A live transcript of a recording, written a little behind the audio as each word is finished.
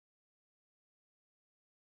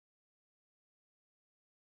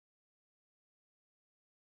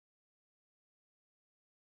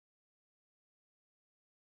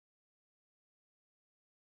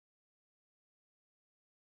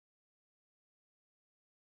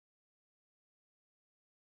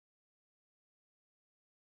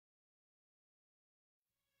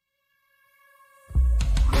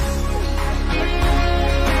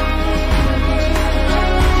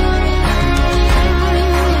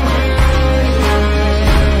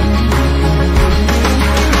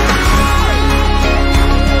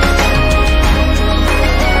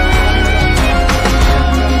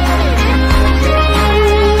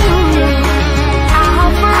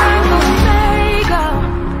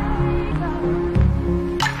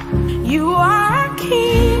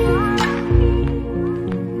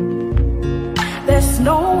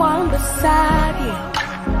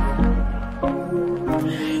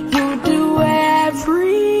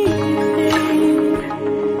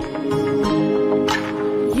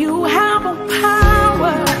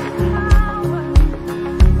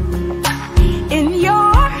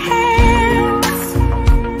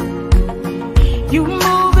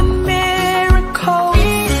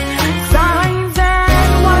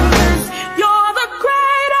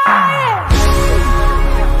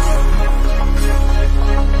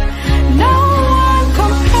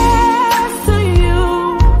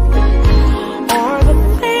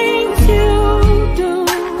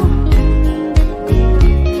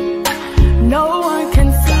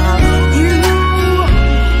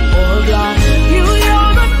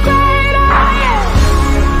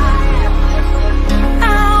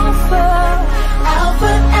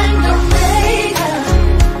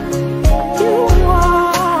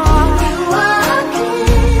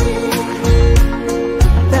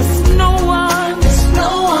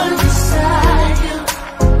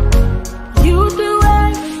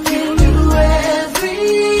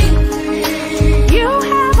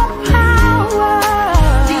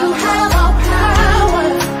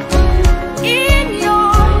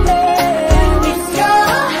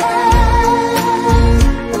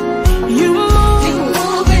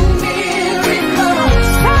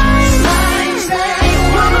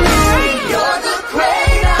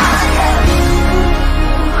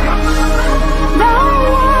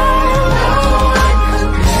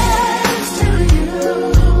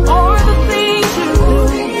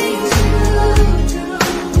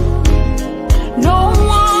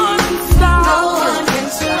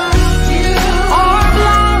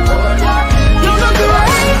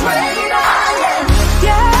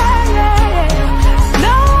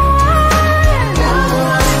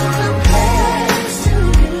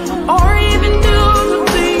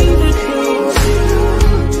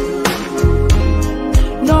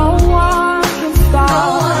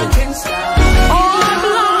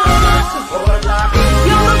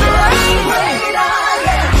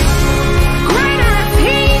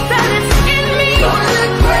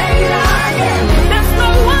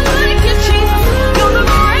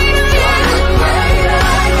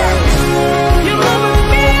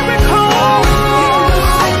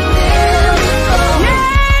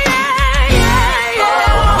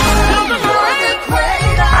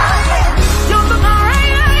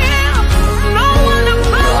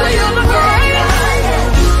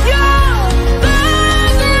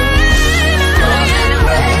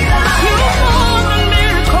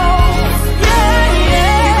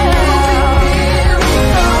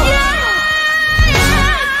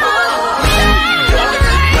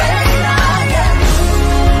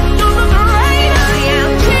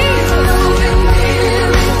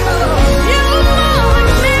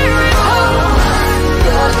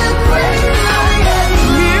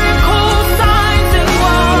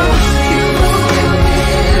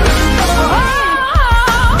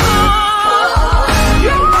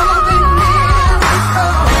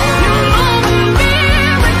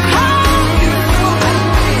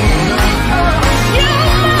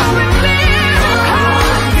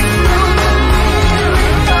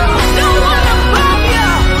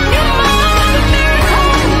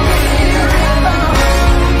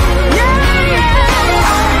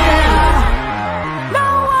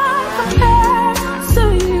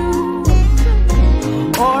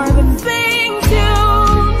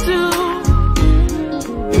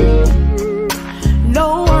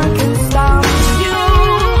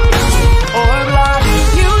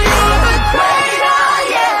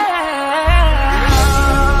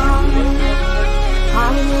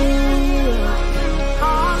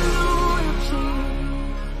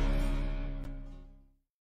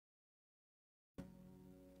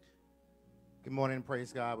morning,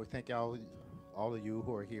 praise God. We thank all of you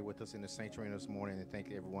who are here with us in the sanctuary this morning, and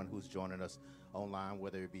thank everyone who's joining us online,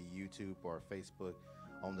 whether it be YouTube or Facebook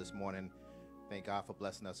on this morning. Thank God for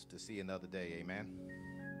blessing us to see another day. Amen.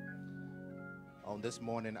 On this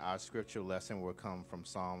morning, our scripture lesson will come from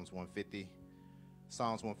Psalms 150.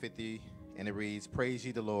 Psalms 150, and it reads, "Praise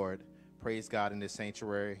ye the Lord, praise God in his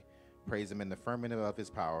sanctuary, praise him in the firmament of his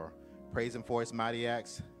power, praise him for his mighty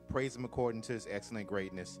acts, praise him according to his excellent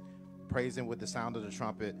greatness, praise him with the sound of the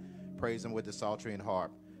trumpet, praise him with the psaltery and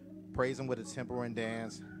harp, praise him with the timbrel and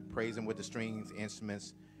dance, praise him with the strings,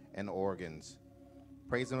 instruments, and organs.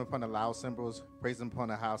 Praise him upon the loud cymbals, praise him upon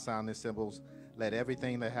the high-sounding cymbals. Let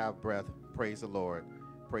everything that have breath praise the Lord.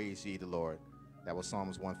 Praise ye the Lord." That was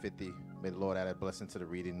Psalms 150. May the Lord add a blessing to the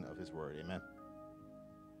reading of his word. Amen.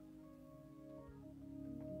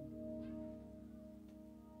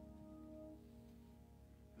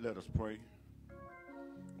 Let us pray.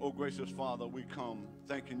 Oh, gracious Father, we come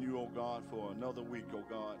thanking you, oh God, for another week, oh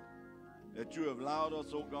God, that you have allowed us,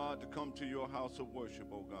 oh God, to come to your house of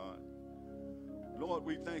worship, oh God. Lord,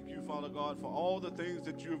 we thank you, Father God, for all the things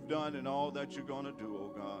that you've done and all that you're going to do, oh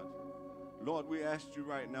God. Lord, we ask you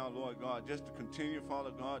right now, Lord God, just to continue, Father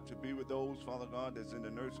God, to be with those, Father God, that's in the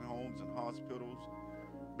nursing homes and hospitals.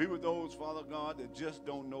 Be with those, Father God, that just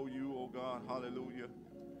don't know you, oh God. Hallelujah.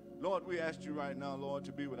 Lord, we ask you right now, Lord,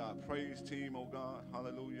 to be with our praise team, oh God.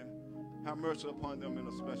 Hallelujah. Have mercy upon them in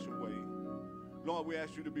a special way. Lord, we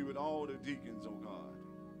ask you to be with all the deacons, oh God.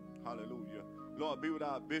 Hallelujah. Lord, be with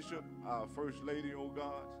our bishop, our first lady, oh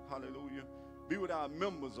God. Hallelujah. Be with our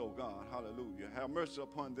members, oh God. Hallelujah. Have mercy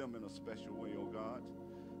upon them in a special way, oh God.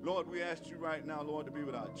 Lord, we ask you right now, Lord, to be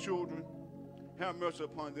with our children. Have mercy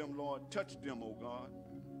upon them, Lord. Touch them, oh God,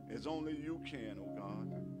 as only you can, oh God.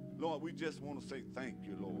 Lord, we just want to say thank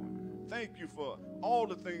you, Lord. Thank you for all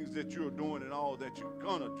the things that you're doing and all that you're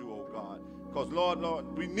going to do, oh God. Because, Lord,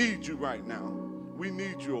 we need you right now. We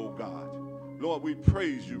need you, oh God. Lord, we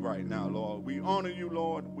praise you right now, Lord. We honor you,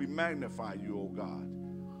 Lord. We magnify you, oh God.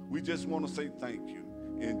 We just want to say thank you.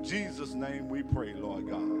 In Jesus' name we pray, Lord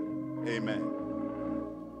God. Amen.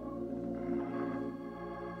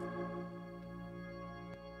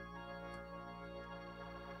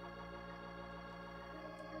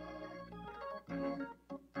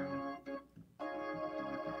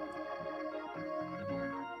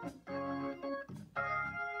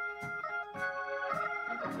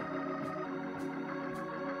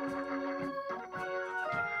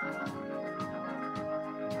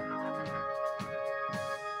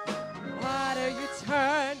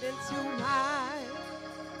 Turned into wine.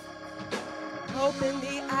 Open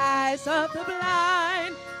the eyes of the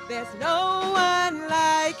blind. There's no one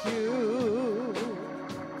like you.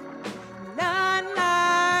 None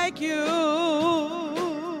like you.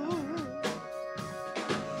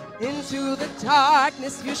 Into the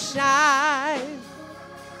darkness you shine,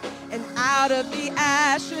 and out of the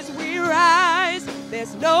ashes we rise.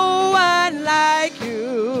 There's no one like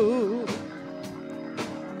you.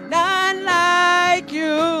 None like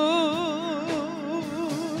you.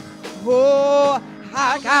 Oh,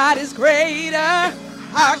 our God is greater,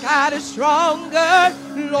 our God is stronger.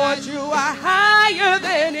 Lord, you are higher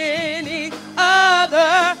than any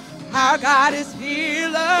other. Our God is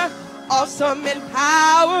healer, awesome in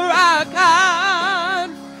power. Our God,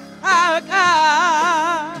 our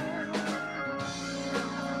God.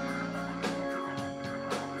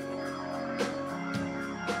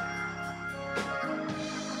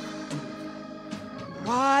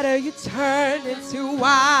 Water you turn into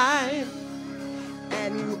wine,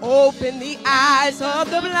 and you open the eyes of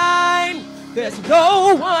the blind. There's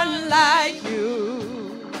no one like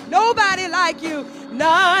you, nobody like you,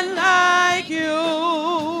 none like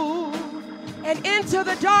you. And into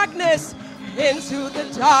the darkness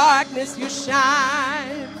you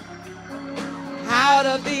shine. Out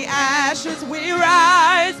of the ashes we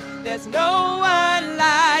rise. There's no one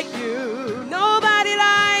like you, nobody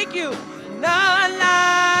like you, none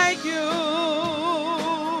like you.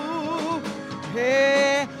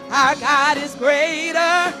 Hey, our God is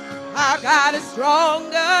greater, our God is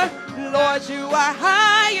stronger. Lord, you are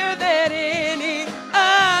higher than any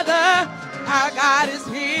other. Our God is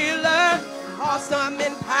healer, awesome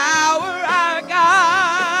in power. Our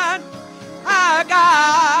God, our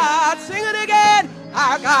God. Sing it again.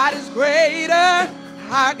 Our God is greater,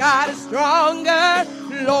 our God is stronger.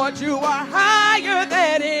 Lord, you are higher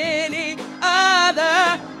than any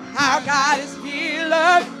other. Our God is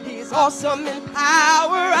healer, he's awesome in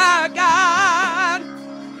power. Our God,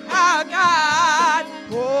 our God.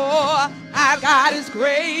 Oh, our God is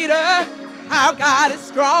greater, our God is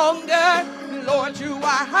stronger. Lord, you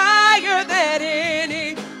are higher than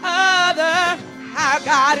any other.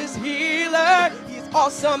 God is healer. He's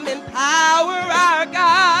awesome in power. Our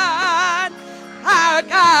God. Our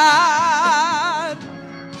God.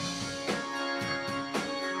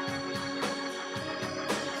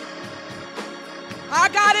 Our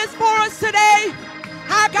God is for us today.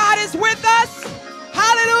 Our God is with us.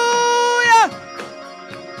 Hallelujah.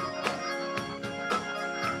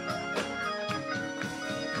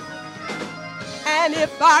 And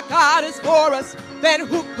if our God is for us, then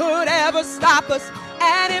who could ever stop us?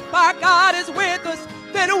 And if our God is with us,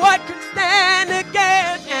 then what can stand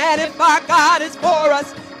against? And if our God is for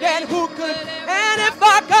us, then who could? And if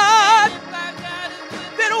our God,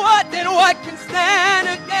 then what can stand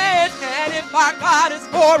against? And if our God is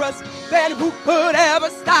for us, then who could ever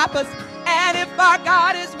stop us? And if our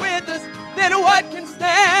God is with us, then what can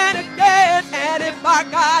stand against? And if our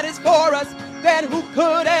God is for us, then who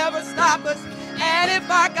could ever stop us? And if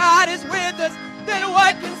our God is with us, then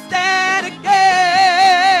what can stand against?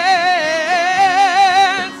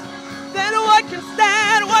 Then what can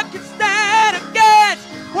stand? What can stand against?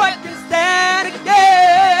 What can stand against?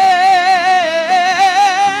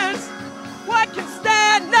 What can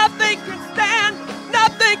stand? Nothing can stand.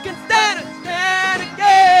 Nothing can stand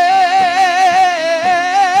against.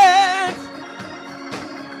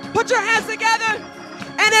 Put your hands together.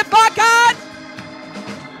 And if our God,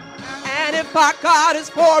 and if our God is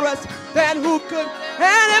for us, then who could?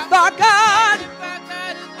 And if our God,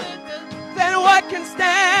 then what can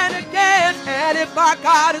stand against? And if our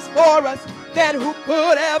God is for us, then who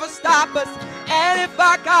could ever stop us? And if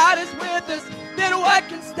our God is with us, then what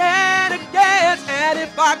can stand against? And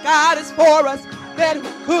if our God is for us, then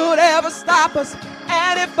who could ever stop us?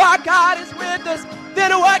 And if our God is with us,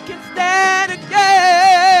 then what can stand against?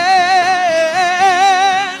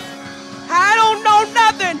 I don't know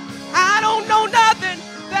nothing. I don't know nothing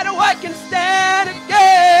that what can stand against.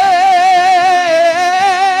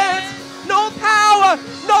 No power,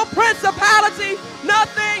 no principality,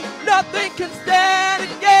 nothing can stand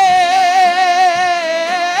against.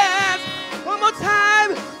 One more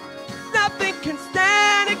time. Nothing can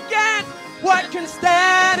stand against. What can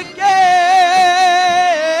stand against?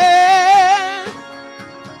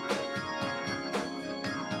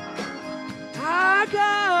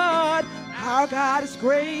 Our God is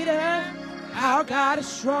greater. Our God is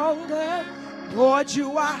stronger. Lord,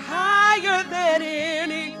 you are higher than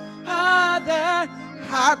any other.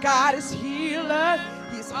 Our God is healer.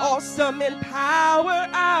 He's awesome in power.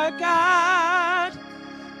 Our God.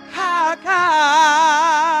 Our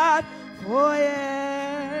God. Oh,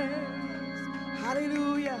 yes.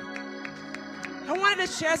 Hallelujah. I wanted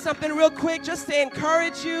to share something real quick just to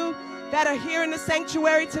encourage you that are here in the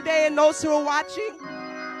sanctuary today and those who are watching.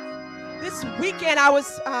 This weekend, I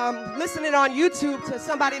was listening on YouTube to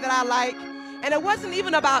somebody that I like, and it wasn't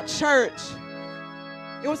even about church.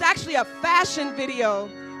 It was actually a fashion video,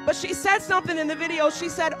 but she said something in the video. She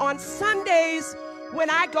said, on Sundays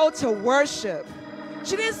when I go to worship.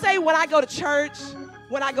 She didn't say when I go to church,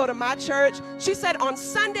 when I go to my church. She said on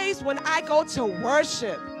Sundays when I go to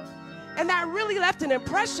worship. And that really left an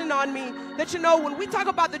impression on me that, you know, when we talk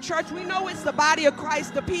about the church, we know it's the body of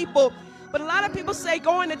Christ, the people. But a lot of people say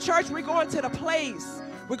going to church, we're going to the place.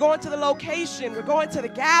 We're going to the location. We're going to the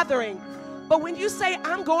gathering. But when you say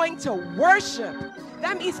I'm going to worship,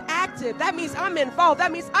 that means active. That means I'm involved.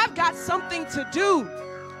 That means I've got something to do.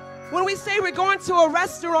 When we say we're going to a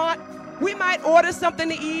restaurant, we might order something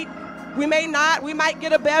to eat. We may not. We might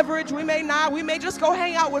get a beverage. We may not. We may just go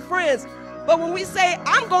hang out with friends. But when we say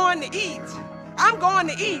I'm going to eat, I'm going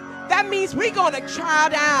to eat, that means we're going to chow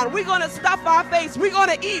down. We're going to stuff our face. We're going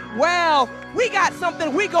to eat well. We got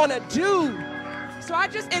something we're going to do. So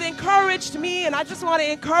it encouraged me, and I just want to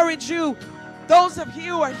encourage you. Those of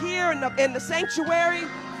you who are here in the sanctuary,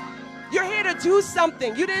 you're here to do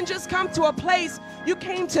something. You didn't just come to a place. You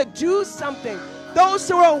came to do something. Those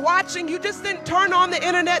who are watching, you just didn't turn on the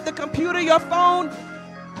internet, the computer, your phone.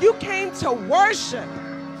 You came to worship.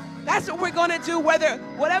 That's what we're going to do.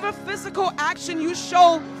 Whatever physical action you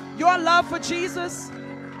show your love for Jesus,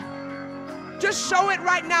 just show it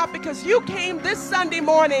right now, because you came this Sunday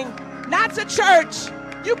morning not to church.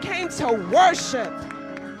 You came to worship.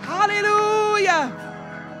 Hallelujah.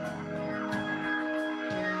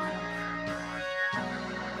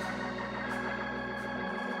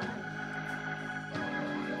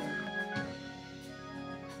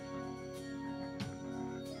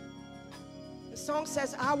 The song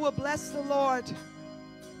says, I will bless the Lord.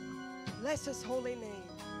 Bless his holy name.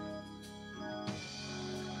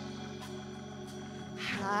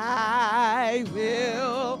 I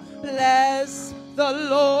will bless the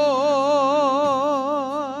Lord,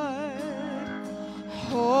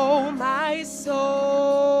 oh my soul.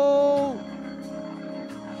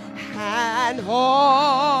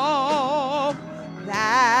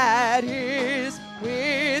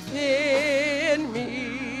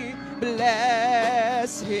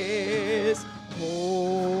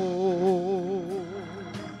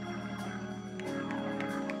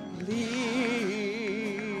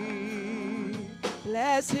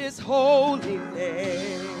 bless his holy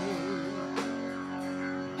name.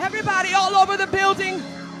 Everybody all over the building,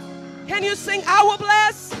 can you sing, I will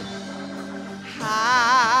bless?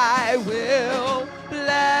 I will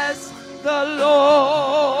bless the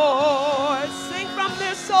Lord. Sing from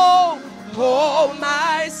this soul, oh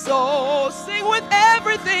my soul. Sing with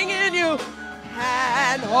everything in you,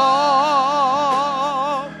 and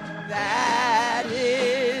all that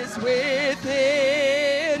is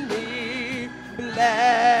within me,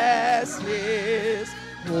 bless his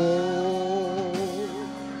holy.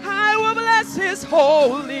 I will bless his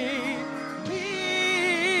holy.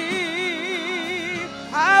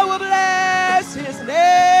 I will bless his name.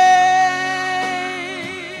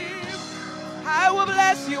 I will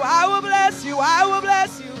bless you. I will bless you. I will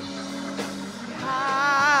bless you.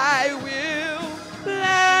 I will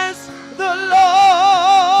bless the Lord,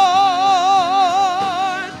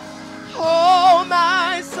 oh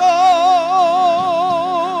my soul,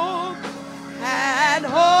 and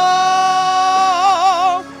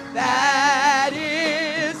all that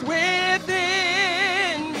is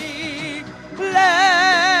within me,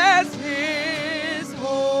 bless his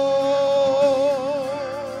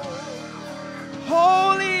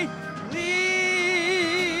holy name.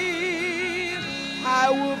 I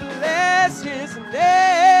will bless his name.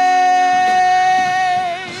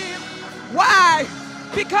 Why?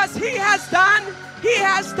 Because he has done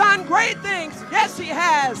great things. Yes, he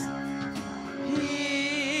has.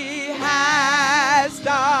 He has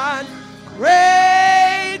done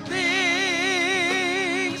great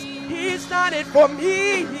things. He's done it for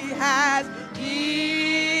me. He has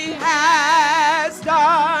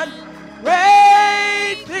done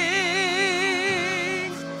great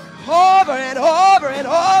things over and over and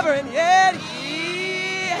over, and yet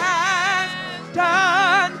he has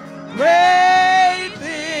done great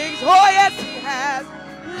things. Oh yes, he has.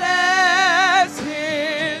 Bless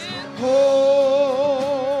his holy.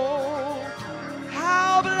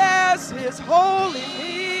 How bless his holy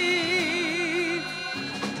name.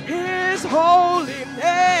 His holy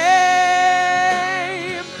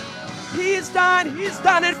name. He's done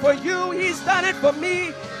it for you. He's done it for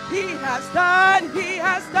me. He has done great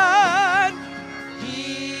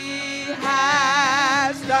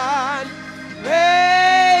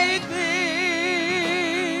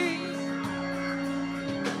things.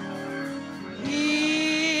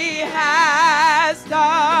 He has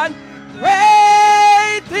done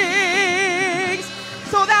great things.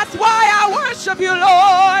 So that's why I worship you,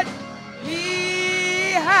 Lord.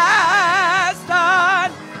 He has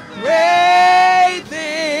done great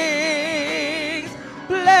things.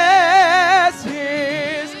 Bless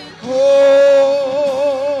his holy.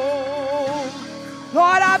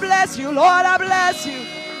 Lord, I bless you. Lord, I bless you.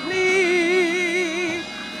 Please,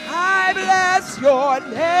 I bless your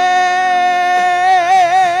name.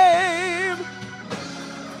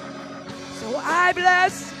 So I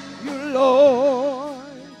bless you, Lord.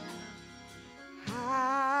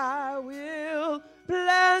 I will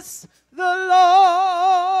bless the Lord,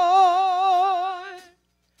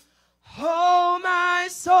 oh my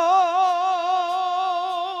soul,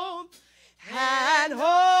 and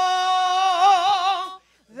all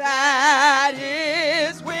that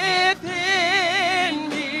is within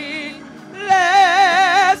me,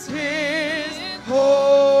 bless his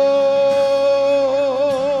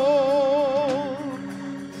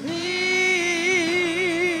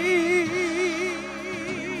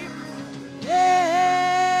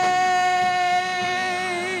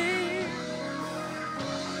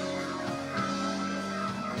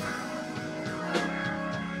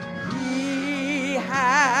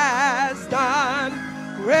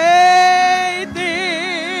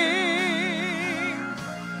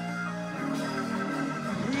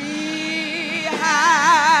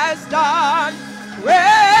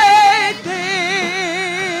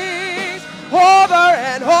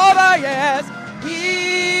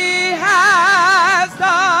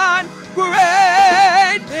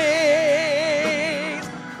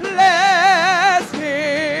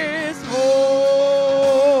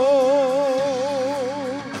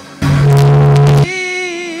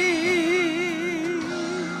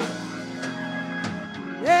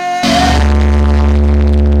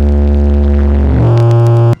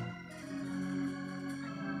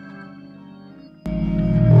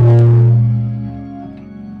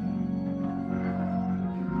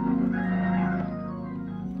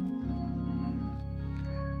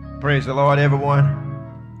Praise the Lord, everyone.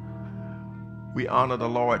 We honor the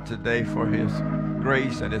Lord today for his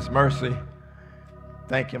grace and his mercy.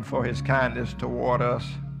 Thank him for his kindness toward us.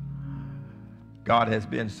 God has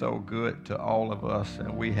been so good to all of us,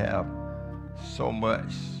 and we have so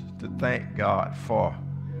much to thank God for.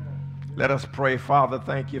 Let us pray. Father,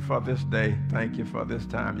 thank you for this day. Thank you for this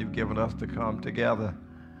time you've given us to come together.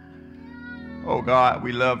 Oh God,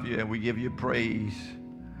 we love you and we give you praise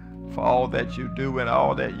for all that you do and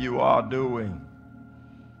all that you are doing.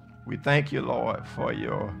 We thank you, Lord, for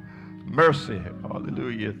your mercy.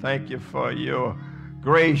 Hallelujah. Thank you for your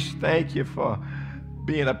grace. Thank you for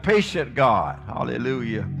being a patient God.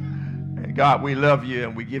 Hallelujah. And God, we love you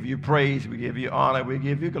and we give you praise. We give you honor. We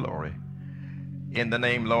give you glory. In the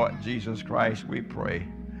name, Lord Jesus Christ, we pray.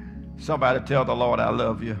 Somebody tell the Lord, I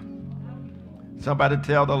love you. Somebody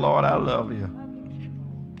tell the Lord, I love you.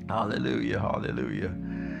 Hallelujah, hallelujah.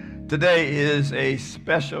 Today is a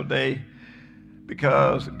special day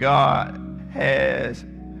because God has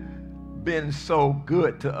been so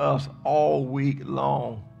good to us all week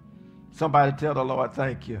long. Somebody tell the Lord,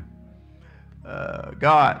 thank you.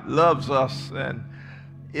 God loves us, and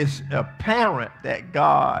it's apparent that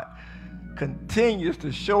God continues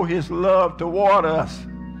to show his love toward us.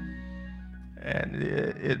 And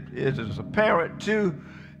it is apparent, too,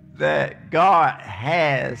 that God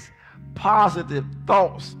has positive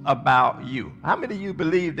thoughts about you. How many of you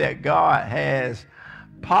believe that God has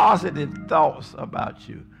positive thoughts about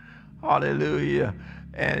you? Hallelujah.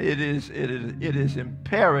 And it is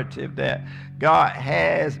imperative that God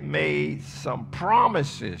has made some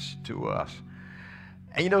promises to us.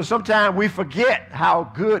 And you know, sometimes we forget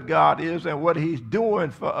how good God is and what he's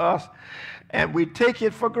doing for us, and we take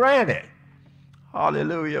it for granted.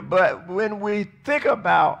 Hallelujah. But when we think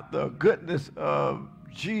about the goodness of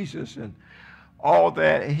Jesus and all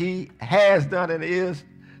that he has done and is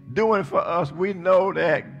doing for us, we know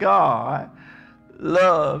that God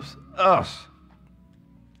loves us.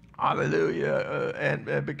 Hallelujah.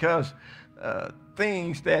 And because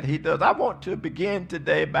things that he does. I want to begin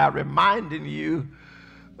today by reminding you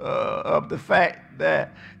of the fact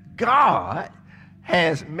that God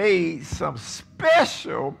has made some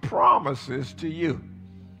special promises to you.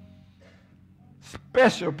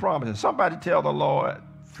 Special promises. Somebody tell the Lord,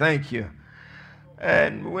 thank you.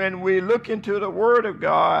 And when we look into the Word of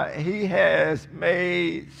God, he has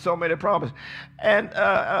made so many promises. And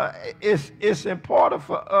it's important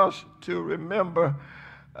for us to remember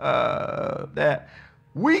that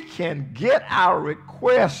we can get our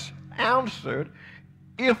requests answered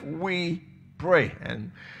if we pray.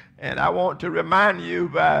 And I want to remind you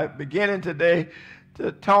by beginning today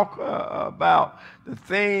to talk about the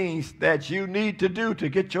things that you need to do to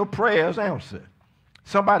get your prayers answered.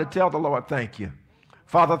 Somebody tell the Lord, thank you.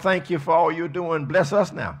 Father, thank you for all you're doing. Bless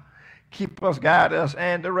us now. Keep us, guide us,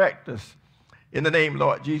 and direct us. In the name,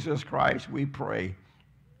 Lord Jesus Christ, we pray.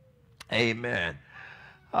 Amen.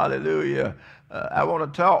 Hallelujah. I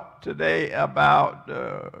want to talk today about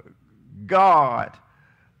God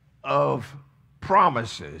of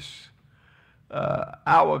promises.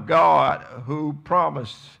 Our God who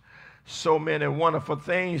promised so many wonderful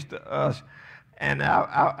things to us. And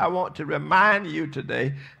I want to remind you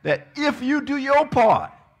today that if you do your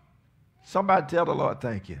part, somebody tell the Lord,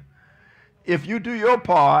 thank you. If you do your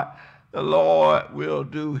part, the Lord will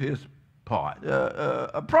do his part.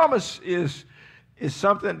 A promise is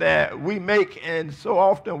something that we make, and so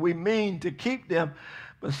often we mean to keep them,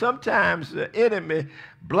 but sometimes the enemy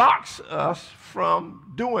blocks us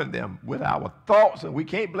from doing them with our thoughts, and we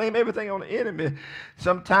can't blame everything on the enemy.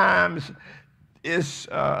 Sometimes it's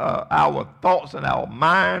our thoughts and our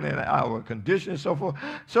mind and our condition and so forth.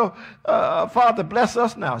 So, Father, bless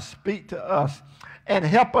us now. Speak to us and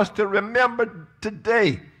help us to remember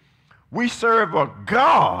today we serve a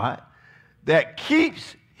God that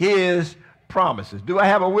keeps his promises. Do I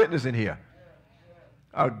have a witness in here?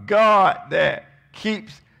 A God that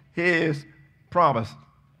keeps his promise.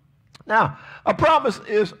 Now, a promise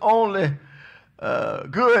is only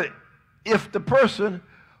good if the person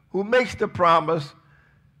who makes the promise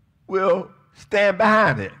will stand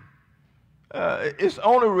behind it. It's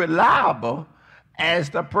only reliable as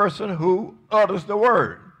the person who utters the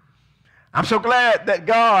word. I'm so glad that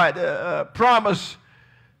God promised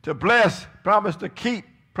to bless, promised to keep,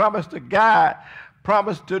 promised to guide,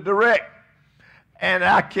 promised to direct. And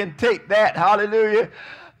I can take that, hallelujah,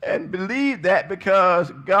 and believe that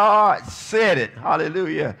because God said it,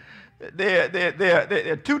 hallelujah. There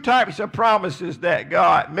are two types of promises that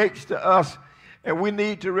God makes to us, and we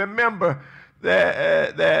need to remember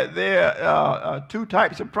that there are two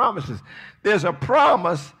types of promises. There's a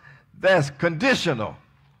promise that's conditional.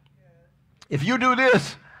 If you do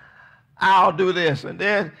this, I'll do this. And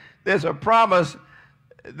then there's a promise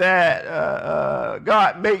that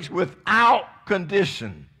God makes without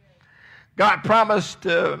condition. God promised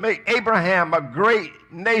to make Abraham a great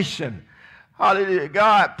nation. Hallelujah.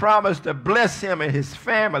 God promised to bless him and his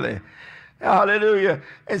family. Hallelujah.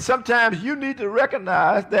 And sometimes you need to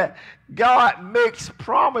recognize that God makes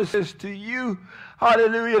promises to you.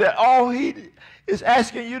 Hallelujah. That all he is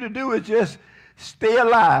asking you to do is just stay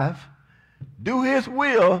alive, do his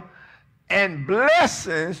will, and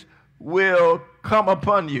blessings will come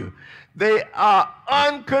upon you. They are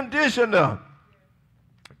unconditional.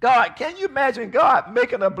 God, can you imagine God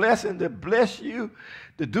making a blessing to bless you,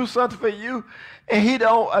 to do something for you, and he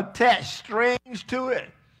don't attach strings to it?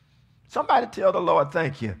 Somebody tell the Lord,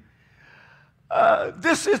 thank you.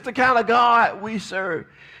 This is the kind of God we serve.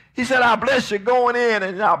 He said, I'll bless you going in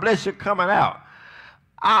and I'll bless you coming out.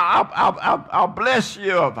 I'll bless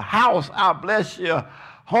your house. I'll bless your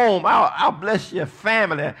home. I'll bless your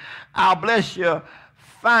family. I'll bless your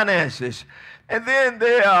finances. And then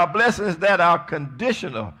there are blessings that are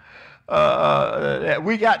conditional. That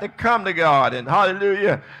we got to come to God and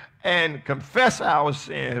hallelujah and confess our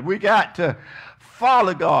sins. We got to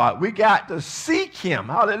follow God. We got to seek him.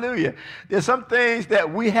 Hallelujah. There's some things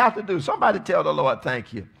that we have to do. Somebody tell the Lord,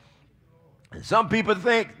 thank you. Some people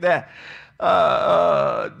think that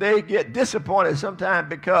they get disappointed sometimes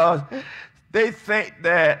because they think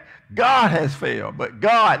that God has failed, but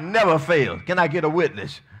God never fails. Can I get a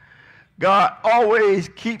witness? God always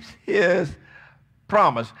keeps his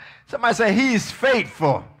promise. Somebody say he's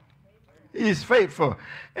faithful. He's faithful.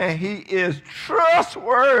 And he is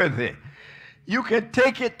trustworthy. You can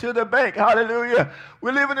take it to the bank. Hallelujah.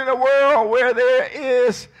 We're living in a world where there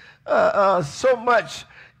is so much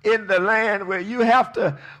in the land where you have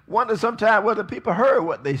to wonder sometimes whether people heard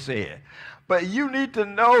what they said. But you need to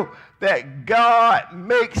know that God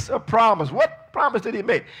makes a promise. What promise did he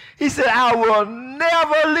make? He said, I will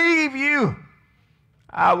never leave you.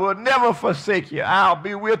 I will never forsake you. I'll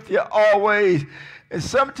be with you always. And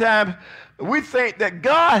sometimes we think that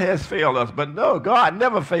God has failed us, but no, God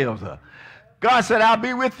never fails us. God said, I'll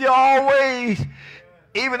be with you always,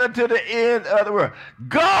 even until the end of the world.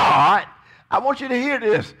 God, I want you to hear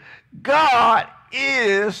this. God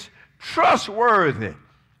is trustworthy.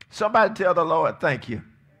 Somebody tell the Lord, thank you.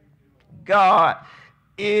 God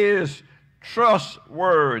is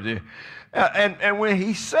trustworthy. And when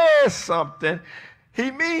he says something,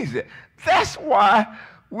 he means it. That's why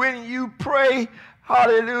when you pray,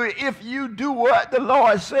 hallelujah, if you do what the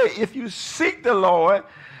Lord said, if you seek the Lord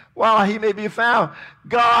while he may be found,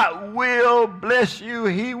 God will bless you.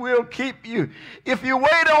 He will keep you. If you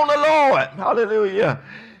wait on the Lord, hallelujah,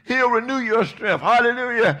 he'll renew your strength.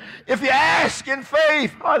 Hallelujah. If you ask in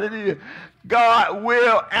faith, hallelujah, God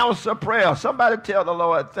will answer prayer. Somebody tell the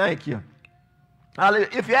Lord, thank you. Hallelujah.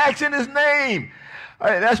 If you ask in his name,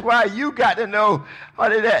 that's why you got to know,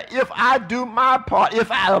 hallelujah, if I do my part,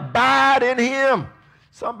 if I abide in him,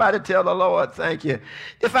 somebody tell the Lord, thank you.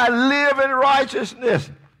 If I live in righteousness,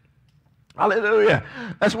 hallelujah.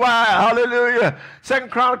 That's why, hallelujah, 2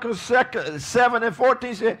 Chronicles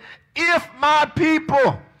 7:14 said, if my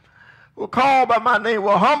people who call by my name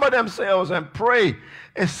will humble themselves and pray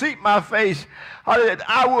and seek my face, hallelujah,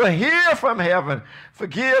 I will hear from heaven,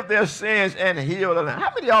 forgive their sins, and heal the land. How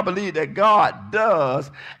many of y'all believe that God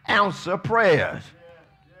does answer prayers?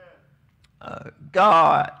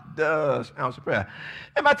 God does answer prayer.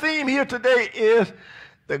 And my theme here today is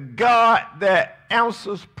the God that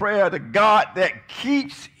answers prayer, the God that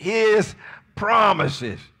keeps his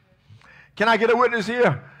promises. Can I get a witness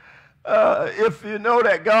here? If you know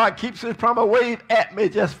that God keeps his promise, wave at me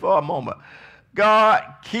just for a moment. God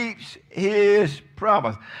keeps his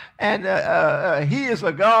promise. And he is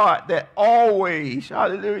a God that always,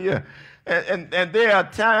 hallelujah, and there are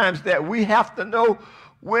times that we have to know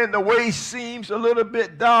when the way seems a little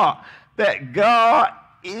bit dark, that God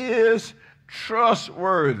is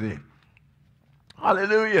trustworthy.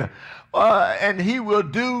 Hallelujah. And he will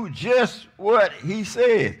do just what he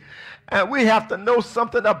says. And we have to know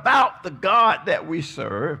something about the God that we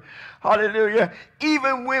serve. Hallelujah.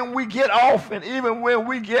 Even when we get off and even when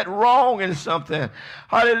we get wrong in something.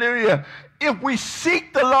 Hallelujah. If we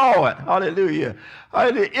seek the Lord. Hallelujah.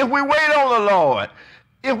 Hallelujah. If we wait on the Lord.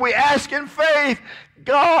 If we ask in faith,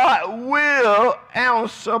 God will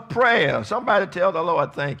answer prayer. Somebody tell the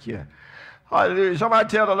Lord, thank you. Hallelujah. Somebody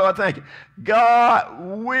tell the Lord, thank you. God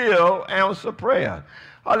will answer prayer.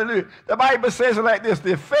 Hallelujah. The Bible says it like this: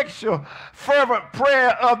 the effectual, fervent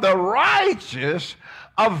prayer of the righteous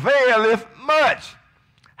availeth much.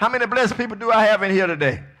 How many blessed people do I have in here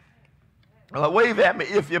today? Wave at me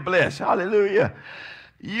if you're blessed. Hallelujah.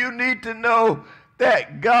 You need to know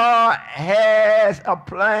that God has a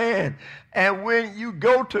plan And when you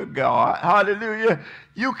go to God, hallelujah,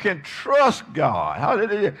 you can trust God.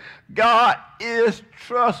 Hallelujah. God is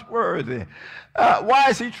trustworthy. Why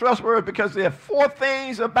is he trustworthy? Because there are 4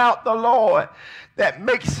 things about the Lord that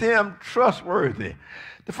makes him trustworthy.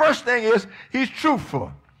 The first thing is he's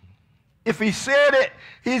truthful. If he said it,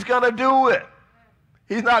 he's going to do it.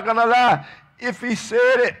 He's not going to lie. If he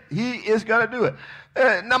said it, he is going to do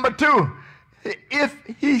it. Number 2, if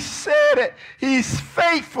he said it, he's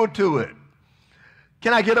faithful to it.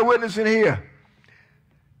 Can I get a witness in here?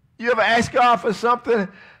 You ever ask God for something,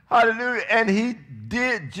 hallelujah, and he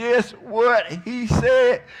did just what he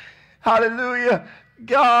said? Hallelujah.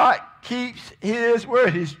 God keeps his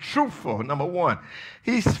word. He's truthful, number 1.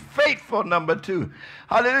 He's faithful, number 2.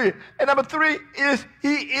 Hallelujah. And number 3 is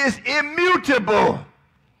he is immutable.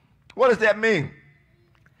 What does that mean?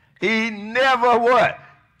 He never what?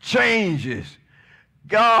 Changes.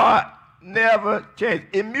 God never changes.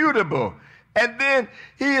 Immutable. And then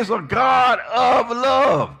he is a God of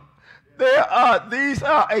love. These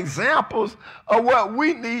are examples of what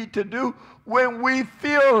we need to do when we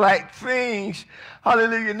feel like things,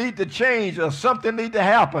 hallelujah, need to change or something need to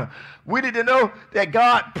happen. We need to know that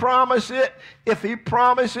God promised it. If he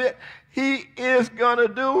promised it, he is going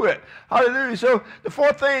to do it. Hallelujah. So the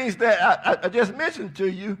 4 things that I just mentioned to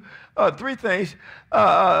you, 3 things,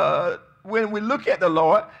 when we look at the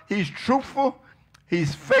Lord, he's truthful,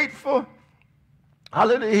 he's faithful,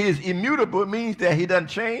 hallelujah, he is immutable. It means that he doesn't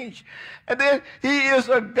change. And then he is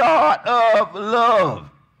a God of love.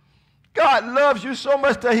 God loves you so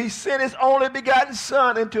much that he sent his only begotten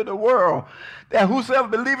Son into the world, that whosoever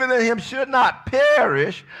believeth in him should not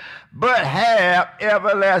perish, but have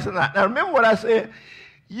everlasting life. Now remember what I said.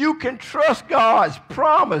 You can trust God's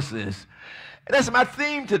promises. And that's my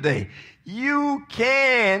theme today. You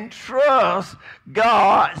can trust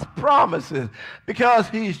God's promises because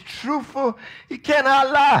he's truthful. He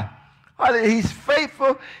cannot lie. He's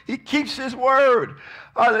faithful. He keeps his word.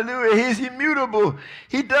 Hallelujah. He's immutable.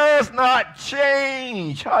 He does not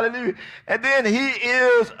change. Hallelujah. And then he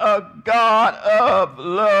is a God of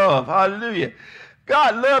love. Hallelujah.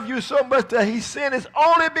 God loved you so much that he sent his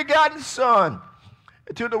only begotten Son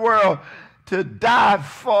into the world to die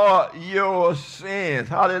for your sins.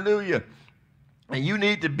 Hallelujah. And you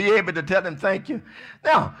need to be able to tell him thank you.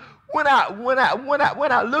 Now, when I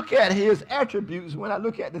look at his attributes, when I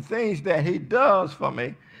look at the things that he does for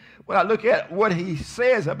me, when I look at what he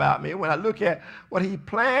says about me, when I look at what he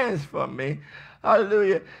plans for me,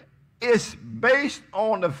 hallelujah, it's based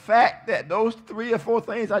on the fact that those 3 or 4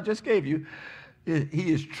 things I just gave you,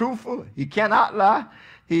 he is truthful, he cannot lie,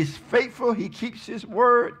 he's faithful, he keeps his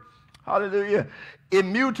word, hallelujah,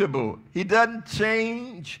 immutable, he doesn't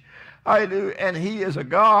change, hallelujah, and he is a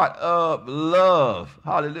God of love,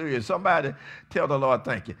 hallelujah. Somebody tell the Lord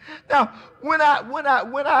thank you. Now, when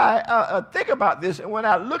I think about this and when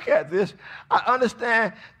I look at this, I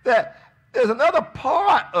understand that there's another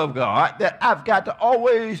part of God that I've got to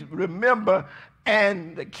always remember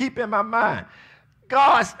and keep in my mind.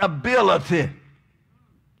 God's ability.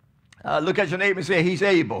 Look at your neighbor and say, he's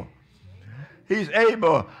able. He's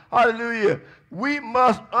able. Hallelujah. We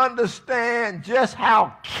must understand just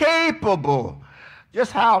how capable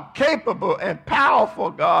and powerful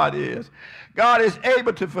God is. God is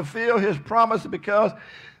able to fulfill his promise because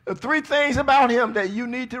the 3 things about him that you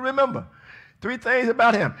need to remember. 3 things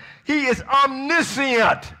about him. He is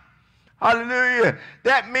omniscient. Hallelujah.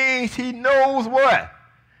 That means he knows what?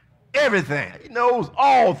 Everything. He knows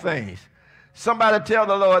all things. Somebody tell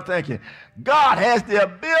the Lord thank you. God has the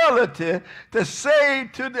ability to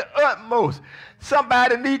save to the utmost.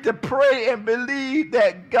 Somebody need to pray and believe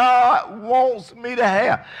that God wants me to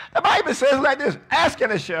have. The Bible says like this,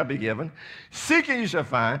 asking it shall be given, seeking you shall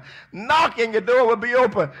find, knocking your door will be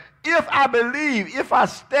open. If I believe, if I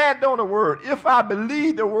stand on the word, if I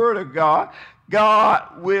believe the word of God,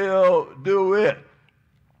 God will do it.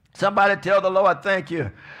 Somebody tell the Lord thank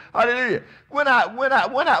you. Hallelujah. When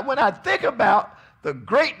I think about the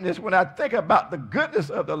greatness, when I think about the goodness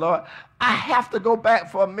of the Lord, I have to go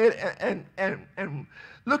back for a minute and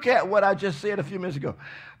look at what I just said a few minutes ago.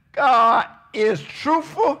 God is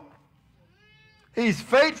truthful. He's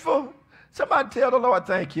faithful. Somebody tell the Lord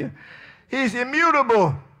thank you. He's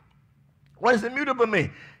immutable. What does immutable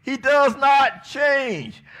mean? He does not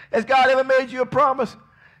change. Has God ever made you a promise?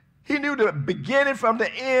 He knew the beginning from the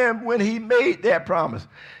end when he made that promise.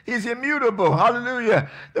 He's immutable. Hallelujah.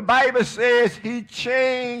 The Bible says he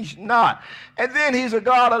changed not. And then he's a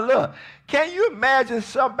God of love. Can you imagine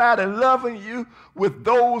somebody loving you with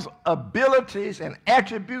those abilities and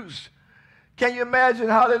attributes? Can you imagine,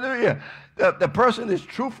 hallelujah, the person is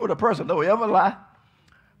truthful, the person don't ever lie.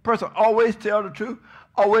 person always tells the truth,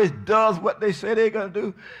 always does what they say they're going to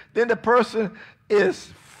do, then the person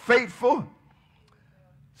is faithful.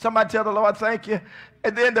 Somebody tell the Lord, thank you.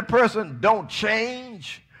 And then the person don't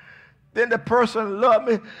change. Then the person love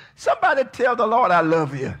me. Somebody tell the Lord, I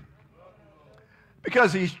love you.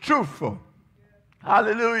 Because he's truthful.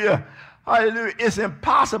 Hallelujah. Hallelujah. It's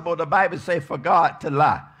impossible, the Bible says, for God to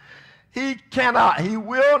lie. He cannot. He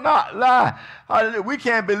will not lie. Hallelujah. We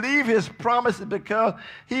can't believe his promises because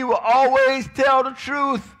he will always tell the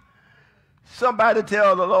truth. Somebody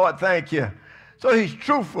tell the Lord, thank you. So he's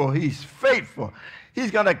truthful. He's faithful.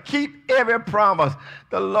 He's going to keep every promise.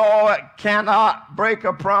 The Lord cannot break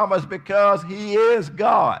a promise because he is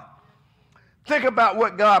God. Think about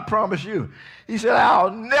what God promised you. He said,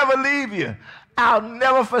 I'll never leave you. I'll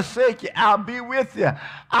never forsake you. I'll be with you.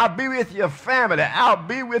 I'll be with your family. I'll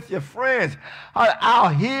be with your friends. I'll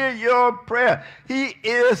hear your prayer. He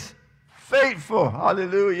is faithful.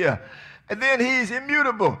 Hallelujah. And then he's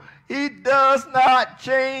immutable. He does not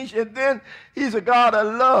change. And then he's a God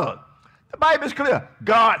of love. The Bible is clear.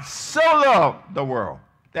 God so loved the world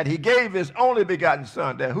that he gave his only begotten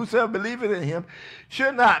Son, that whosoever believeth in him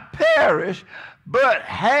should not perish, but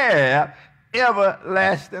have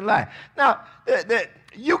everlasting life. Now,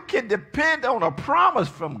 you can depend on a promise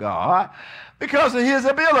from God because of his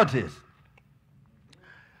abilities.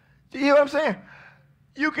 Do you hear what I'm saying?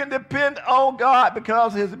 You can depend on God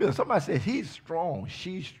because of his ability. Somebody says, he's strong,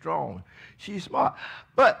 she's smart.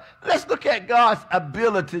 But let's look at God's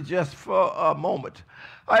ability just for a moment.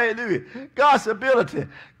 Hallelujah. God's ability.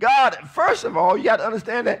 God, first of all, you got to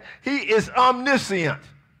understand that he is omniscient.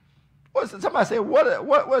 Somebody say, what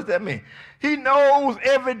does that mean? He knows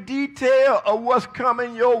every detail of what's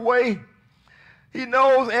coming your way. He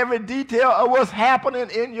knows every detail of what's happening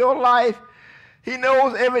in your life. He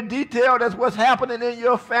knows every detail that's what's happening in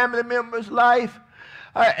your family member's life.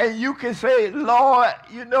 And you can say, Lord,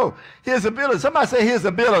 you know, his ability. Somebody say his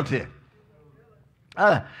ability.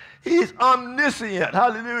 He's omniscient.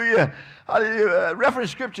 Hallelujah. Hallelujah.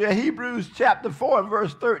 Reference scripture, Hebrews chapter 4 and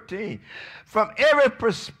verse 13. From every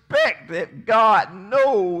perspective, God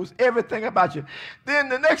knows everything about you. Then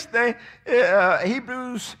the next thing,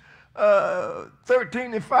 Hebrews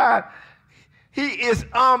 13 and 5, he is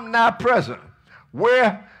omnipresent.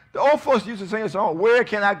 Where, the old folks used to sing a song, where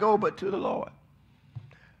can I go but to the Lord?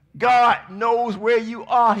 God knows where you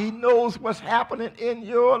are. He knows what's happening in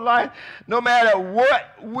your life. No matter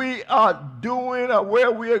what we are doing or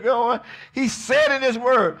where we are going, he said in his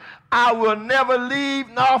word, I will never leave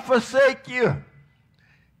nor forsake you.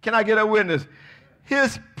 Can I get a witness?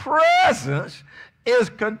 His presence is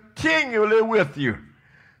continually with you.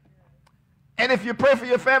 And if you pray for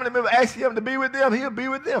your family member, ask him to be with them, he'll be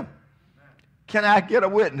with them. Can I get a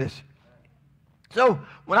witness? So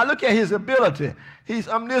when I look at his ability, he's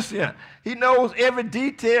omniscient. He knows every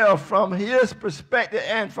detail from his perspective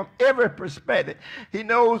and from every perspective. He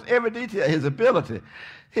knows every detail, his ability.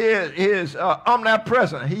 His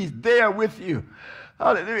omnipresent. He's there with you.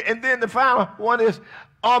 Hallelujah. And then the final one is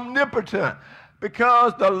omnipotent,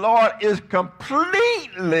 because the Lord is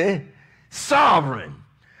completely sovereign.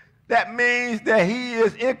 That means that he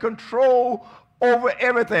is in control over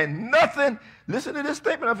everything. Nothing, listen to this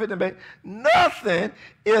statement of it, nothing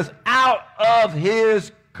is out of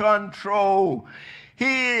his control.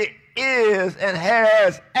 He is and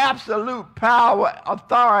has absolute power,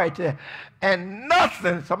 authority, and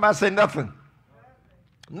nothing, somebody say nothing.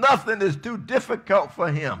 Nothing is too difficult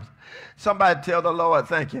for him. Somebody tell the Lord,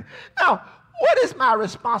 thank you. Now, what is my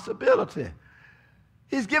responsibility?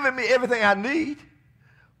 He's given me everything I need.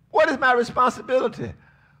 What is my responsibility?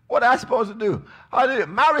 What am I supposed to do?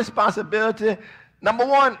 My responsibility, number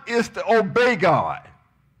one, is to obey God.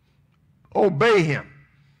 Obey him.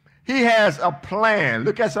 He has a plan.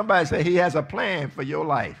 Look at somebody and say, he has a plan for your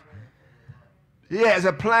life. He has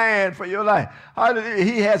a plan for your life. Hallelujah.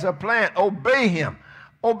 He has a plan. Obey him.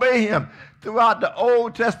 Obey him throughout the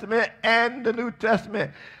Old Testament and the New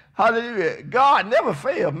Testament. Hallelujah. God never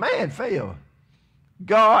failed. Man failed.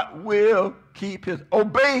 God will keep his.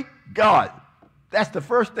 Obey God. That's the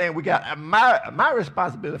first thing we got. My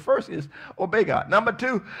responsibility first is obey God. Number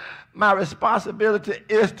two, my responsibility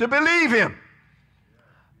is to believe him.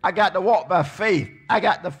 I got to walk by faith. I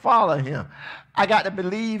got to follow him. I got to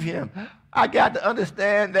believe him. I got to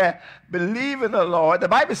understand that believing the Lord, the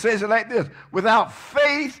Bible says it like this, without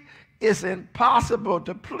faith it's impossible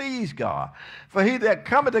to please God. For he that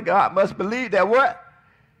cometh to God must believe that what?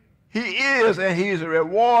 He is, and he's a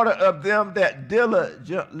rewarder of them that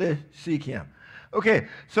diligently seek him. Okay,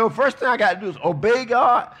 so first thing I got to do is obey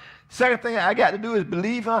God. Second thing I got to do is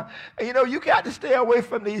believe him. And you know, you got to stay away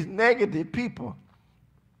from these negative people.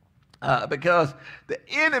 Because the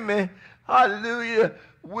enemy, hallelujah,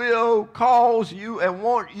 will cause you and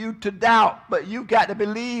want you to doubt. But you got to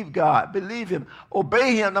believe God. Believe him.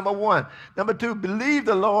 Obey him, number one. Number two, believe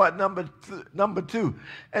the Lord, number two.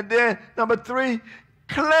 And then number three,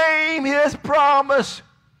 claim his promise.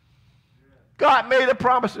 God made a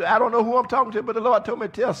promise. I don't know who I'm talking to, but the Lord told me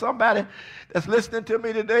to tell somebody that's listening to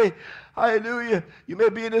me today, hallelujah. You may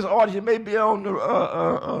be in this audience, you may be on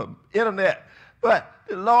the internet, but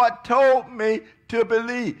the Lord told me to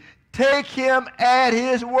believe. Take him at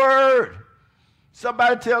his word.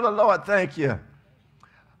 Somebody tell the Lord, thank you.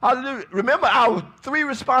 Hallelujah. Remember our three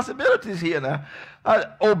responsibilities here now.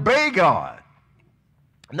 Obey God.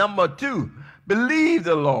 Number two, believe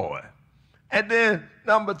the Lord. And then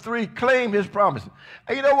number three, claim his promises.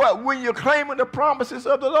 And you know what? When you're claiming the promises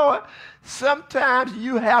of the Lord, sometimes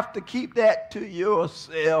you have to keep that to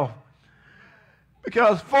yourself.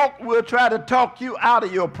 Because folk will try to talk you out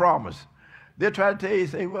of your promise. They'll try to tell you,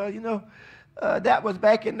 say, well, you know, that was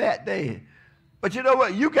back in that day. But you know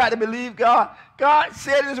what? You got to believe God. God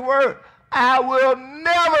said in his word, I will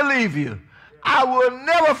never leave you. I will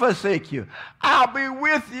never forsake you. I'll be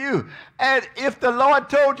with you. And if the Lord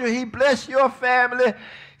told you he blessed your family,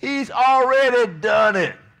 he's already done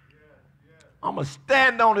it. I'm going to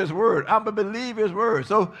stand on his word. I'm going to believe his word.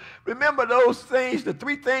 So remember those things, the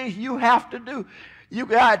three things you have to do. You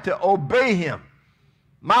got to obey him.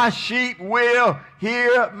 My sheep will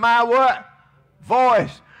hear my what?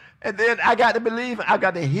 Voice. And then I got to believe him. I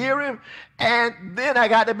got to hear him. And then I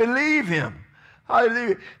got to believe him.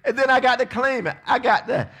 Hallelujah. And then I got to claim it. I got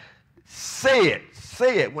to say it.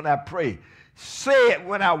 Say it when I pray. Say it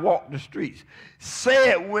when I walk the streets.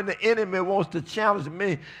 Say it when the enemy wants to challenge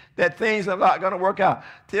me that things are not going to work out.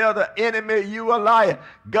 Tell the enemy you a liar.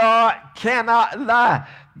 God cannot lie.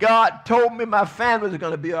 God told me my family was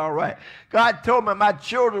going to be all right. God told me my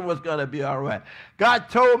children was going to be all right. God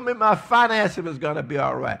told me my finances was going to be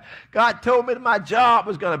all right. God told me my job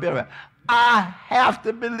was going to be all right. I have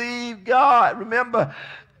to believe God. Remember,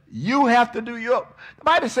 you have to do your... The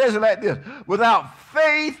Bible says it like this. Without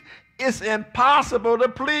faith, it's impossible to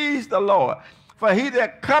please the Lord. For he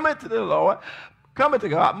that cometh to the Lord, cometh to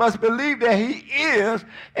God, must believe that he is,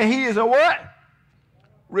 and he is a what?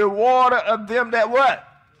 Rewarder of them that what?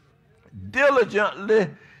 Diligently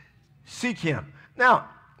seek him. Now,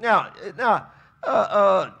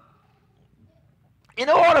 in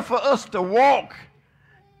order for us to walk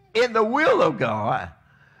in the will of God,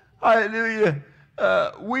 hallelujah,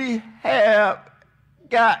 we have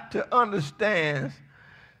got to understand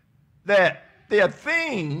that there are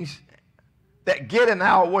things that get in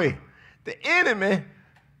our way. The enemy,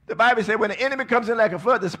 the Bible says, when the enemy comes in like a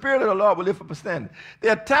flood, the Spirit of the Lord will lift up a standard.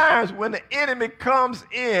 There are times when the enemy comes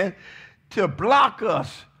in to block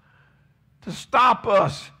us, to stop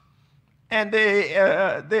us, and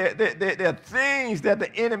there are things that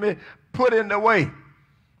the enemy put in the way,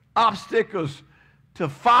 obstacles to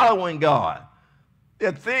following God. There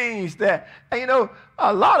are things that, and you know,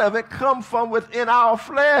 a lot of it comes from within our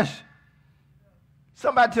flesh.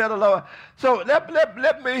 Somebody tell the Lord. So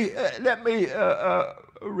let me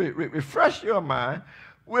refresh your mind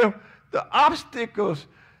with the obstacles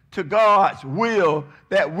to God's will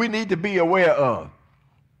that we need to be aware of.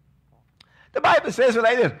 The Bible says it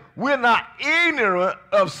like this. We're not ignorant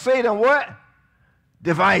of Satan what?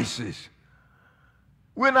 Devices.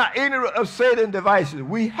 We're not ignorant of Satan's devices.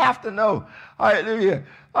 We have to know. Hallelujah.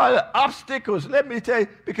 Obstacles, let me tell you,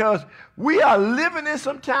 because we are living in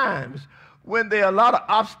some times when there are a lot of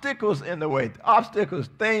obstacles in the way. Obstacles,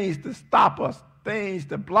 things to stop us, things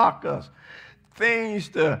to block us, things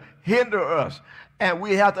to hinder us. And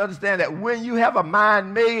we have to understand that when you have a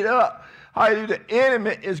mind made up, hallelujah, the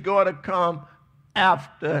enemy is going to come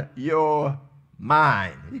after your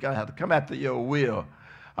mind. He's going to have to come after your will.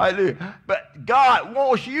 Hallelujah. But God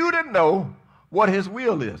wants you to know what his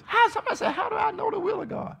will is. Somebody say, how do I know the will of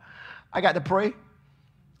God? I got to pray.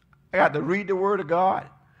 I got to read the word of God.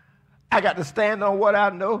 I got to stand on what I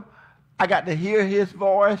know. I got to hear his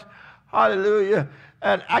voice. Hallelujah.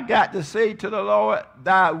 And I got to say to the Lord,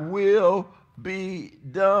 thy will be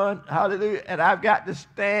done. Hallelujah. And I've got to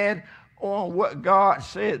stand on what God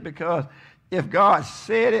said, because if God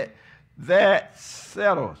said it, that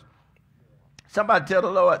settles. Somebody tell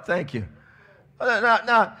the Lord, thank you.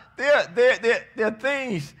 Now there are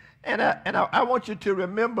things, and I want you to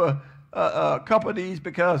remember a couple of these,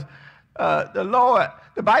 because the Lord,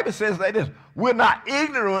 the Bible says like this, we're not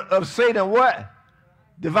ignorant of Satan what?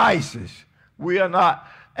 Devices. We are not.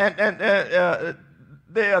 And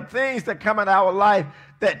there are things that come in our life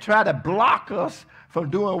that try to block us from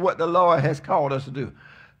doing what the Lord has called us to do.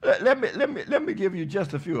 Let me give you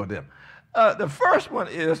just a few of them. The first one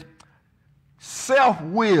is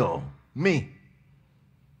self-will, me.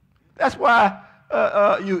 That's why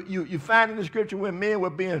you find in the scripture when men were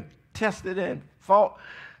being tested and fought,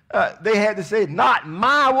 they had to say, not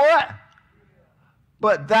my what?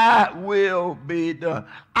 But thy will be done.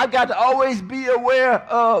 I've got to always be aware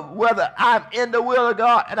of whether I'm in the will of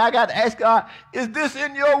God, and I got to ask God, is this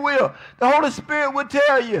in your will? The Holy Spirit will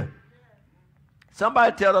tell you.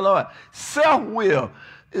 Somebody tell the Lord, self-will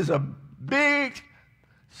is a big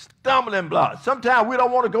stumbling block. Sometimes we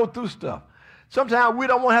don't want to go through stuff. Sometimes we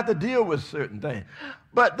don't want to have to deal with certain things.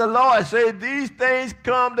 But the Lord said these things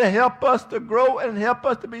come to help us to grow and help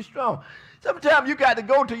us to be strong. Sometimes you got to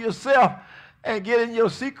go to yourself and get in your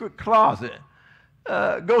secret closet.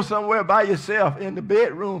 Go somewhere by yourself in the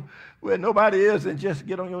bedroom where nobody is and just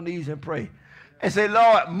get on your knees and pray. And say,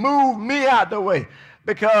 Lord, move me out the way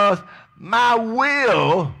because my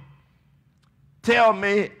will tell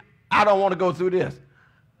me I don't want to go through this.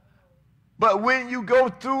 But when you go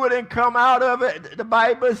through it and come out of it, the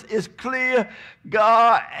Bible is clear.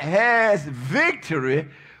 God has victory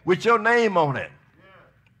with your name on it.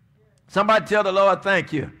 Somebody tell the Lord,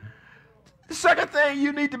 thank you. The second thing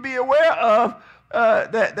you need to be aware of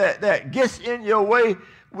that gets in your way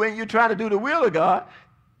when you're trying to do the will of God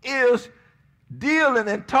is dealing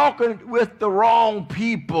and talking with the wrong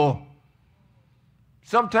people.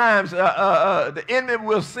 Sometimes the enemy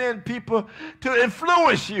will send people to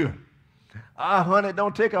influence you. Honey,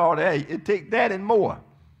 don't take all that. It take that and more.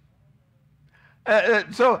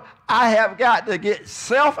 So I have got to get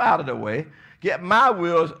self out of the way, get my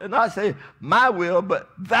wills, and not say my will, but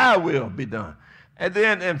thy will be done. And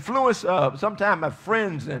then influence sometimes my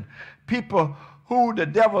friends and people who the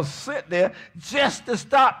devil sent there just to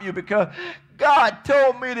stop you, because God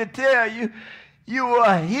told me to tell you, you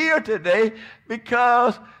are here today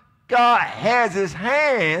because God has his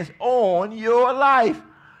hands on your life.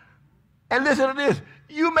 And listen to this,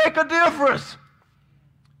 you make a difference.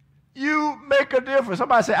 You make a difference.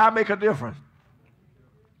 Somebody say, I make a difference.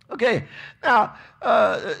 Okay, now,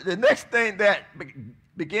 the next thing that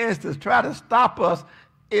begins to try to stop us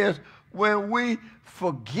is when we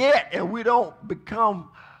forget and we don't become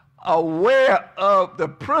aware of the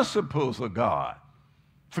principles of God.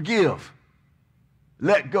 Forgive,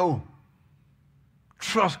 let go,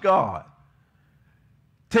 trust God,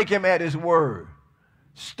 take him at his word,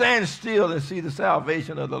 stand still and see the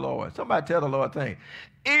salvation of the Lord. Somebody tell the Lord things.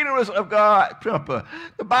 Ignorance of God, temper.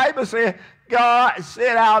 The Bible says, God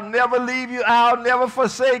said, I'll never leave you, I'll never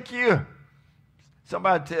forsake you.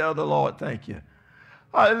 Somebody tell the Lord, thank you.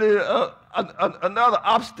 Hallelujah. Another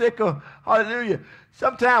obstacle, hallelujah.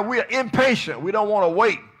 Sometimes we are impatient. We don't want to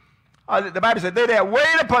wait. The Bible says, they that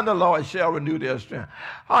wait upon the Lord shall renew their strength.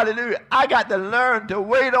 Hallelujah. I got to learn to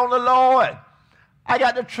wait on the Lord. I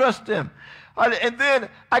got to trust him. And then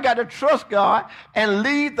I got to trust God and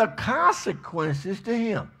leave the consequences to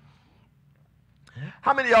him.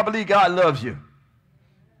 How many of y'all believe God loves you?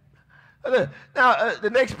 Now, the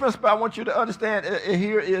next principle I want you to understand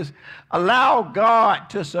here is allow God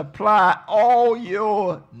to supply all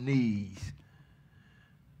your needs.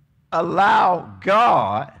 Allow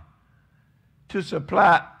God to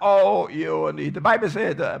supply all your needs. The Bible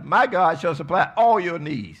says, my God shall supply all your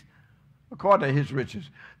needs according to his riches.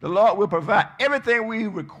 The Lord will provide everything we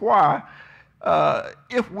require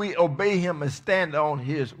if we obey him and stand on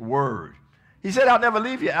his word. He said, I'll never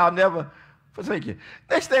leave you. I'll never forsake you.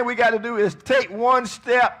 Next thing we got to do is take one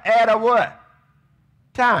step at a what?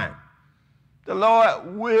 Time. The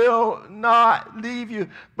Lord will not leave you,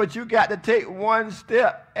 but you got to take one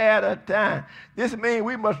step at a time. This means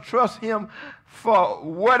we must trust him for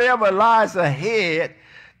whatever lies ahead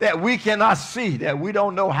that we cannot see, that we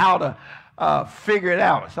don't know how to figure it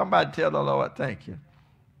out. Somebody tell the Lord, thank you.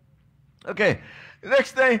 Okay, the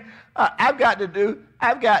next thing I've got to do,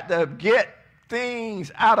 I've got to get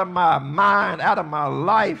things out of my mind, out of my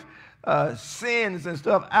life, sins and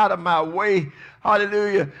stuff out of my way,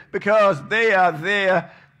 hallelujah, because they are there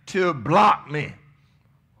to block me.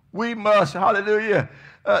 We must, hallelujah,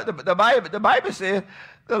 the Bible says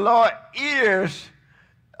the Lord's ears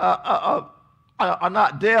are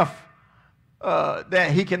not deaf,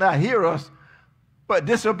 that he cannot hear us, but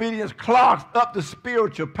disobedience clogs up the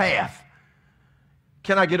spiritual path.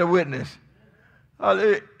 Can I get a witness?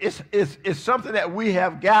 It's something that we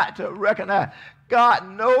have got to recognize. God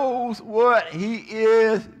knows what he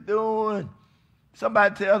is doing.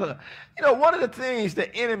 Somebody tell her. You know, one of the things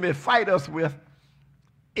the enemy fight us with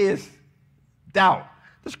is doubt.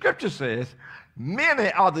 The scripture says,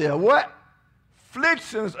 many are the what?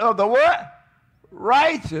 Afflictions of the what?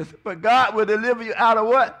 righteous, but God will deliver you out of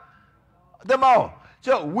what? Them all.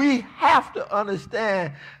 So we have to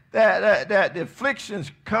understand that the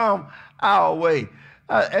afflictions come our way.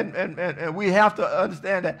 And we have to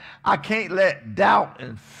understand that I can't let doubt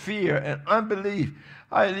and fear and unbelief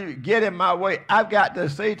get in my way. I've got to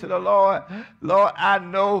say to the Lord, Lord, I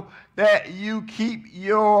know that you keep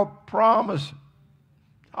your promise.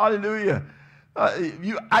 Hallelujah.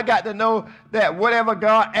 I got to know that whatever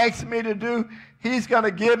God asks me to do, he's going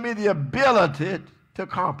to give me the ability to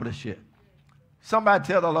accomplish it. Somebody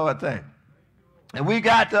tell the Lord thank. And we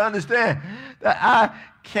got to understand that I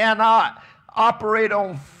cannot operate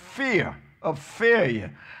on fear of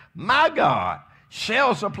failure. My God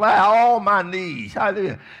shall supply all my needs.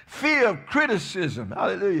 Hallelujah. Fear of criticism.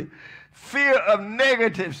 Hallelujah. Fear of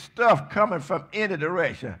negative stuff coming from any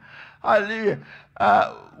direction. Hallelujah.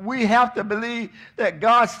 We have to believe that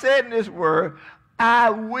God said in his word, I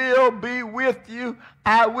will be with you.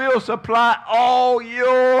 I will supply all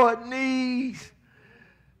your needs.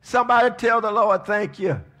 Somebody tell the Lord, thank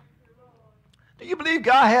you. Do you believe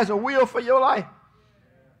God has a will for your life?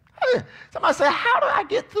 Somebody say, how do I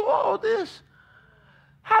get through all this?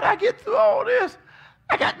 How do I get through all this?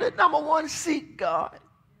 I got to, number one, seek God.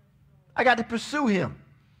 I got to pursue him.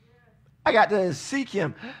 I got to seek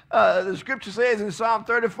him. The scripture says in Psalm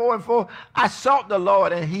 34:4, I sought the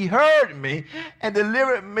Lord and he heard me and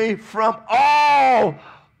delivered me from all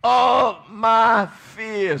of my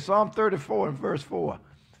fears. Psalm 34 and verse 4.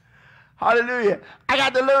 Hallelujah. I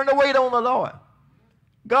got to learn to wait on the Lord.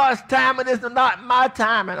 God's timing is not my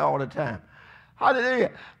timing all the time.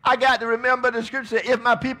 Hallelujah. I got to remember the scripture, if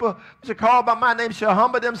my people which are called by my name shall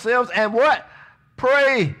humble themselves and what?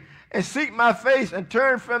 Pray and seek my face and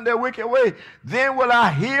turn from their wicked way, then will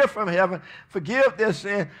I hear from heaven, forgive their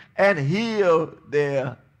sin, and heal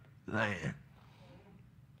their land.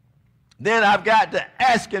 Then I've got to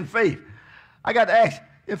ask in faith. I got to ask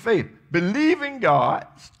in faith, believing God,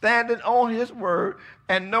 standing on his word,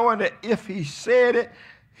 and knowing that if he said it,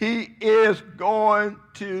 he is going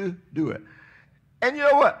to do it. And you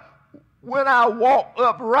know what? When I walk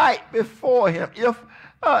upright before him, if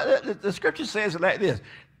the scripture says it like this,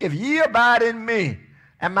 if ye abide in me,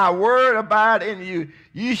 and my word abide in you,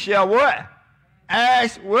 ye shall what?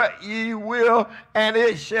 Ask what ye will, and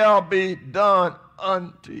it shall be done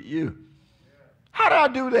unto you. How do I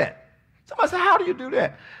do that? Somebody say, how do you do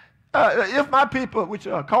that? If my people, which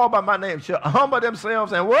are called by my name, shall humble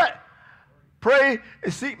themselves and what? Pray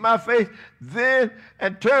and seek my face, then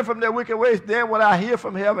and turn from their wicked ways, then will I hear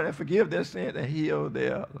from heaven and forgive their sins and heal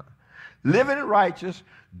their land. Living righteous,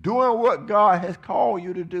 doing what God has called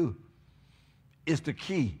you to do is the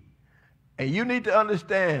key. And you need to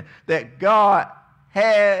understand that God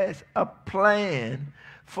has a plan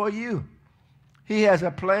for you. He has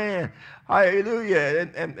a plan.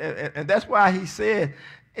 Hallelujah. And that's why he said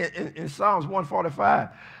in Psalms 145,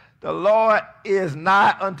 the Lord is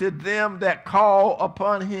nigh unto them that call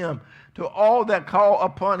upon him, to all that call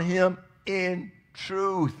upon him in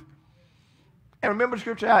truth. And remember the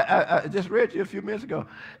scripture I just read to you a few minutes ago.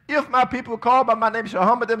 If my people called by my name shall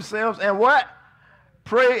humble themselves and what?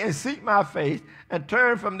 Pray and seek my face and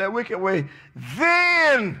turn from their wicked way,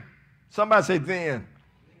 then, somebody say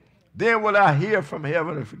then will I hear from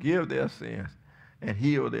heaven and forgive their sins and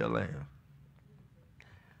heal their land.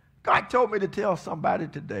 God told me to tell somebody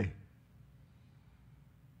today,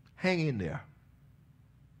 hang in there.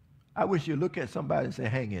 I wish you'd look at somebody and say,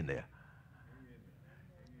 hang in there.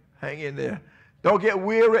 Hang in there. Don't get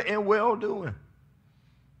weary in well-doing.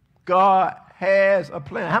 God has a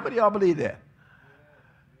plan. How many of y'all believe that?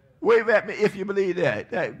 Wave at me if you believe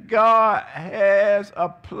that. That God has a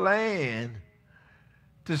plan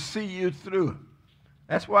to see you through.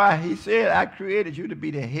 That's why he said, I created you to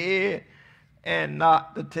be the head and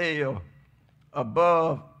not the tail,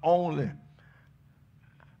 above only.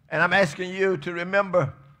 And I'm asking you to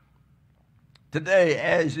remember today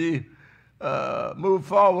as you move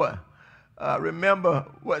forward, remember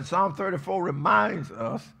what Psalm 34 reminds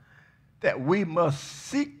us, that we must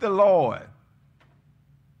seek the Lord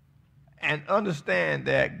and understand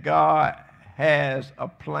that God has a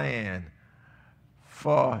plan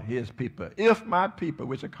for his people. If my people,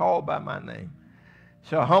 which are called by my name,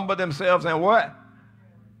 shall humble themselves and what?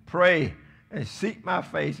 Pray and seek my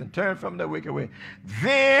face and turn from their wicked way,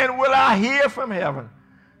 then will I hear from heaven,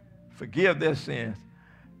 forgive their sins,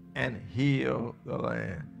 and heal the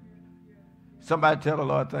land. Somebody tell the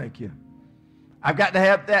Lord, thank you. I've got to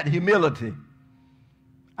have that humility.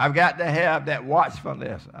 I've got to have that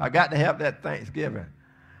watchfulness. I've got to have that thanksgiving.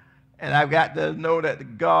 And I've got to know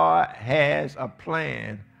that God has a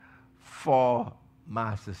plan for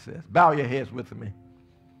my success. Bow your heads with me.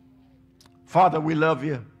 Father, we love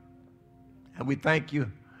you, and we thank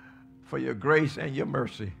you for your grace and your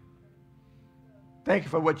mercy. Thank you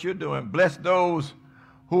for what you're doing. Bless those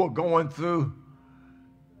who are going through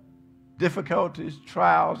difficulties,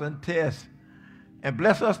 trials, and tests. And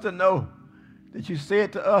bless us to know that you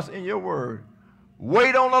said to us in your word,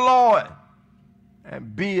 wait on the Lord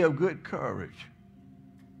and be of good courage,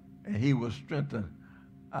 and he will strengthen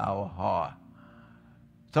our heart.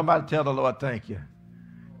 Somebody tell the Lord, thank you.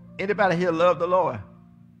 Anybody here love the Lord?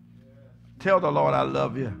 Tell the Lord, I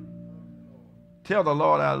love you. Tell the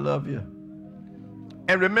Lord, I love you.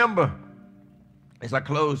 And remember, as I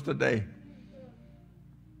close today,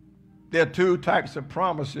 there are two types of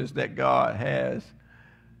promises that God has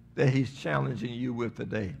that he's challenging you with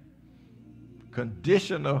today.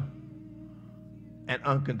 Conditional and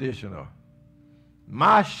unconditional.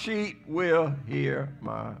 My sheep will hear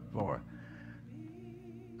my voice.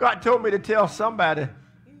 God told me to tell somebody,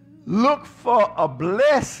 look for a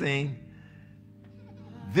blessing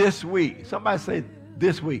this week. Somebody say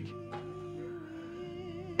this week.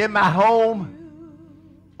 In my home,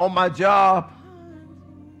 on my job,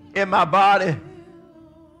 in my body.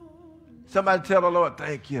 Somebody tell the Lord,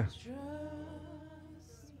 thank you.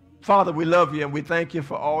 Father, we love you and we thank you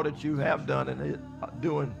for all that you have done and are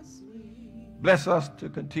doing. Bless us to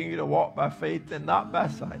continue to walk by faith and not by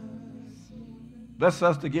sight. Bless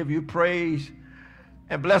us to give you praise,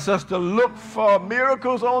 and bless us to look for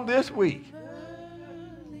miracles on this week.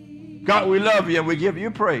 God, we love you and we give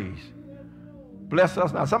you praise. Bless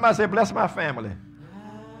us now. Somebody say, bless my family.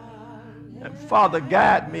 And Father,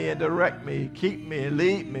 guide me and direct me, keep me and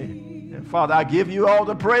lead me. And Father, I give you all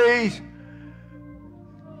the praise.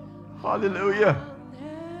 Hallelujah.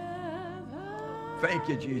 Thank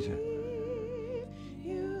you, Jesus.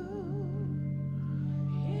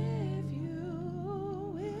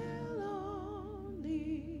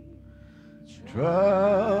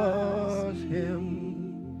 Trust him.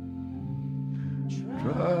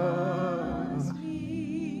 Trust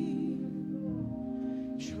him.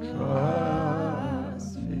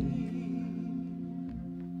 Trust him.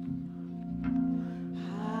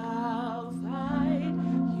 I'll fight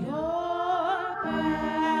your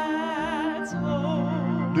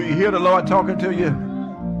battle. Do you hear the Lord talking to you?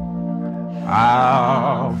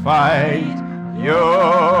 I'll fight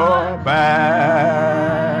your battle.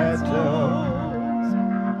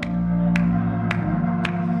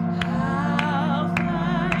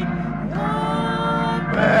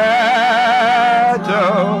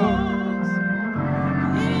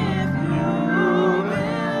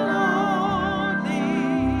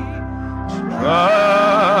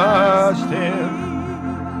 Trust him.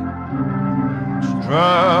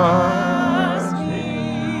 Trust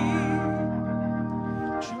him.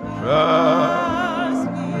 Trust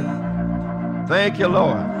him. Thank you,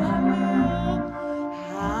 Lord.